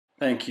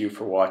Thank you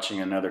for watching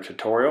another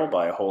tutorial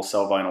by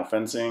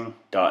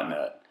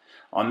WholesaleVinylFencing.net.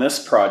 On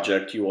this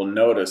project, you will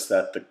notice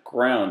that the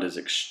ground is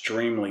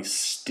extremely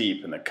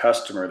steep and the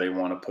customer, they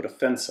want to put a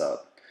fence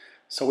up.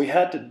 So we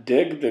had to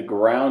dig the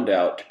ground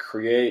out to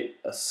create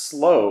a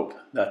slope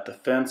that the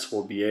fence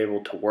will be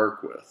able to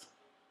work with.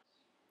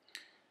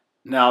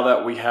 Now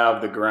that we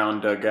have the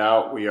ground dug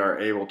out, we are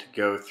able to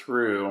go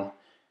through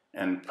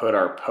and put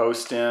our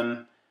post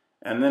in,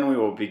 and then we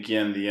will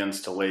begin the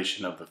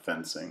installation of the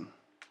fencing.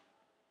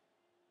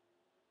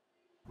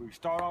 We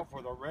start off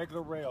with a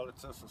regular rail.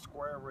 It's just a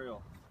square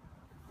rail.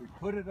 We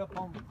put it up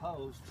on the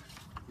post.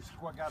 We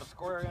got a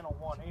square in on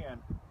one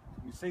end.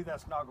 You see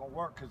that's not going to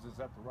work because it's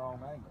at the wrong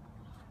angle.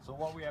 So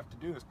what we have to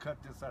do is cut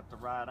this at the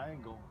right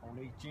angle on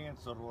each end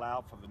so it'll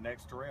allow for the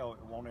next rail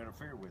it won't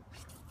interfere with.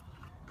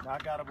 Now I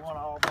got one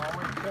all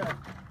already cut.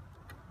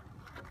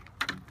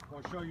 I'm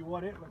going to show you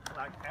what it looks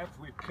like after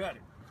we've cut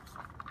it.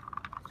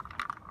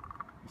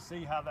 You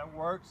see how that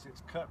works?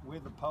 It's cut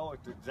with the pole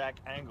at the exact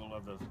angle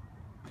of the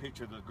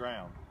pitch of the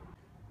ground.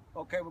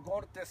 Okay, we're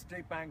going at this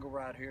steep angle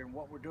right here, and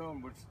what we're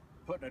doing is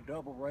putting a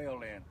double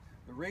rail in.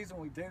 The reason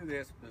we do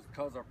this is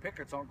because our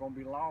pickets aren't going to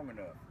be long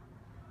enough.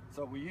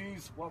 So we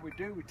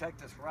take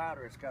this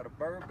rider, it's got a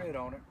burr bit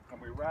on it, and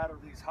we rider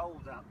these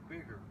holes out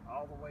bigger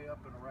all the way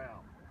up and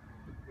around.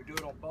 We do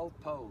it on both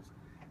poles.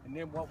 And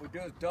then what we do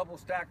is double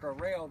stack our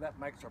rail, that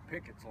makes our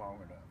pickets long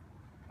enough.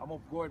 I'm going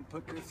to go ahead and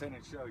put this in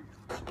and show you.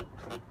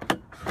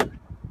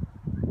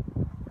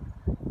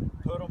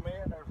 Put them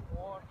in, there's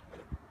one.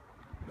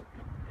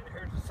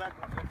 Here's the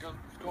second one because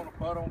it's going to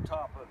butt on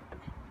top of it.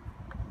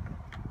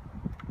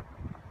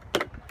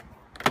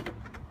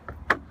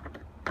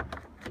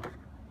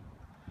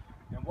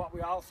 And what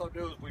we also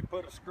do is we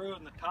put a screw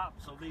in the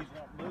top so these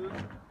won't move.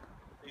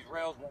 These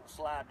rails won't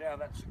slide down.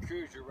 That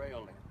secures your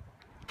rail in.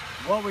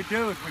 What we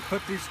do is we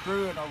put these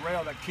screws in a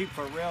rail that keeps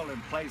our rail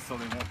in place so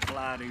they won't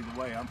slide either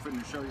way. I'm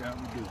finna show you how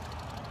we do it.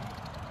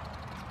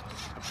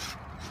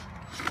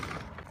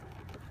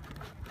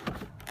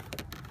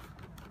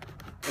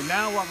 And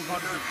now what we're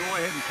going to do is go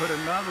ahead and put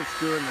another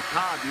screw in the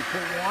top. You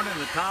put one in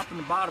the top and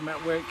the bottom,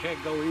 that way it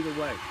can't go either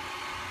way.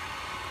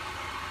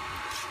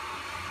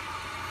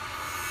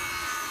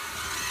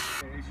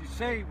 As you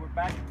see, we're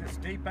back at this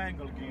steep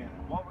angle again.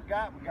 What we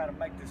got to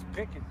make this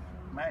picket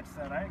match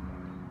that angle.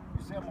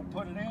 You see, I'm going to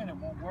put it in, it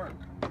won't work.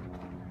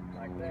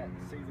 Like that.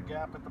 See the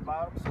gap at the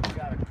bottom? So you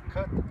got to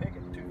cut the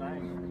picket to the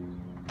angle.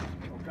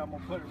 Okay, I'm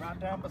going to put it right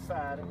down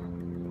beside it,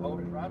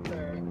 hold it right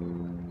there,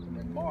 and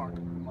then mark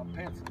with my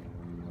pencil.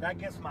 That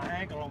gets my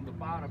angle on the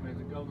bottom as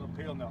it goes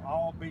uphill, and they'll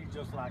all be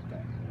just like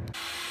that.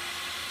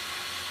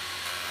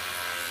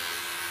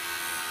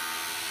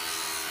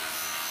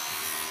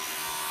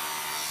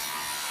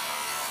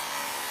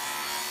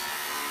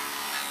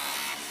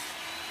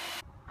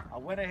 I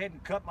went ahead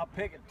and cut my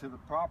picket to the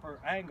proper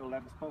angle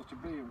that it's supposed to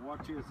be, and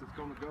watch this, it's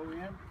going to go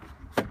in.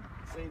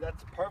 See,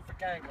 that's a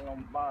perfect angle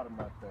on the bottom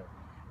right there.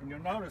 And you'll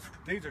notice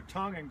these are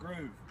tongue and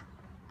groove.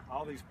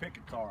 All these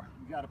pickets are.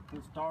 You got to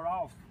start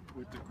off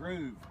with the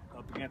groove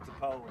up against the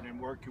pole and then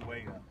work your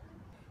way up.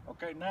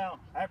 Okay, now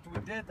after we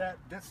did that,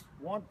 this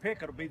one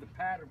picket will be the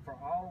pattern for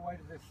all the way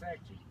to this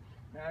section.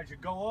 Now as you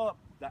go up,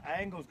 the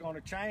angle's going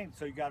to change,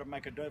 so you got to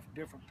make a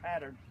different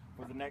pattern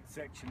for the next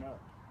section up.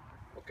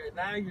 Okay,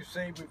 now you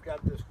see we've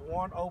got this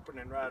one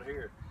opening right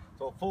here.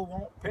 So a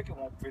full picket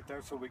won't fit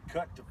there, so we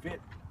cut to fit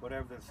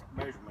whatever this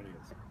measurement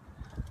is.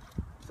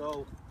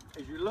 So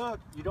as you look,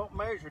 you don't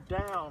measure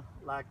down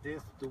like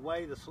this. The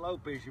way the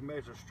slope is, you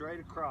measure straight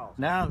across.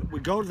 Now we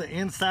go to the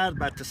inside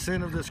about the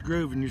center of this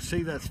groove, and you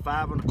see that's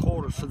 5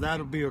 1/4, so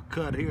that'll be a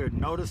cut here.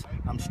 Notice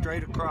I'm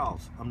straight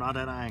across. I'm not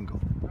at an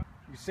angle.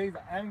 You see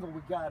the angle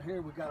we got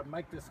here, we got to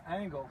make this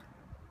angle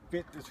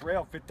fit this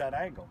rail, fit that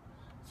angle.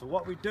 So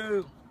what we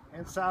do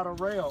inside a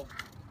rail,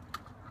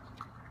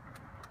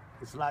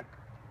 it's like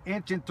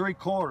 1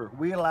 3/4.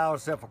 We allow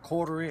ourselves a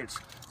 1/4 inch.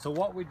 So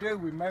what we do,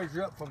 we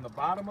measure up from the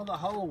bottom of the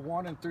hole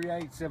 1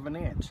 3/8 of an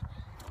inch.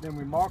 Then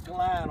we mark a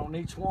line on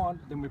each one,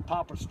 then we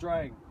pop a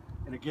string,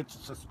 and it gets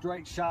us a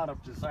straight shot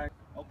of this angle.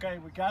 Okay,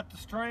 we got the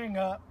string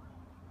up,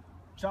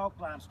 chalk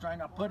line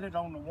string. I put it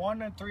on the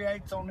 1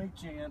 3/8 on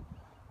each end,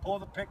 pull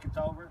the pickets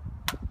over,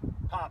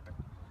 pop it.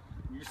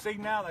 You see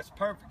now that's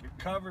perfect. It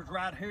covers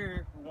right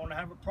here. We want to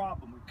have a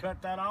problem. We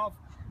cut that off,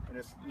 and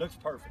it looks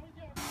perfect.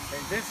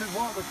 And this is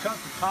what we cut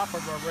the top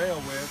of our rail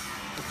with.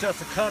 It's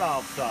just a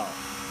cutoff saw.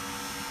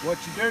 What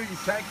you do, you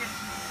take it,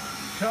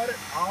 you cut it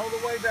all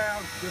the way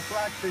down, just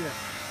like this.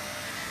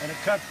 And it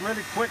cuts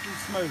really quick and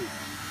smooth.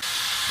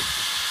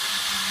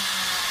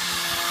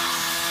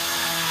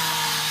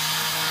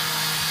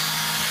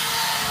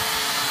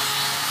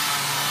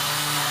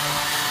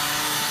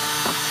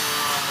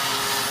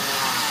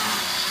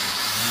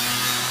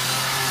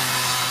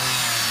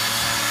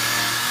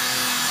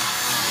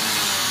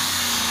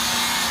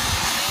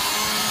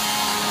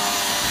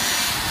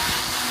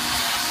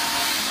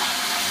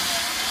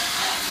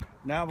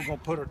 Now we're going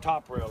to put our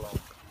top rail on.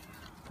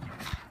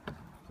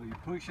 So you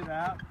push it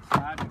out,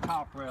 slide the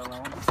top rail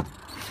on.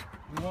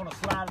 We want to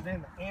slide it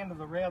in the end of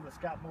the rail that's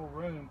got more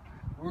room.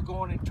 we're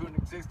going into an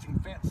existing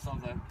fence, so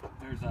that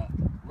there's a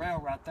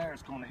rail right there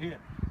it's going to hit.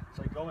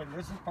 So you go in,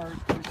 listen first,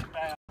 push it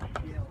down.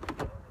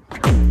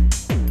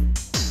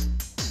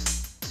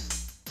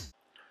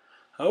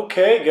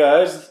 Okay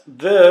guys,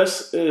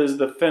 this is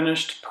the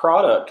finished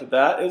product.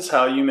 That is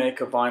how you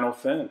make a vinyl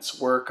fence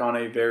work on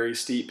a very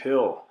steep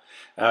hill.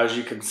 As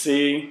you can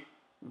see,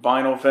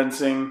 vinyl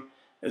fencing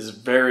is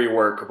very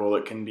workable.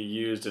 It can be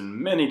used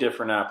in many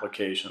different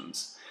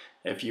applications.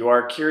 If you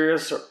are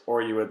curious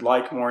or you would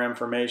like more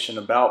information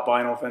about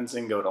vinyl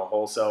fencing, go to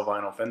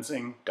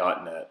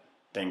wholesalevinylfencing.net.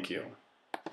 Thank you.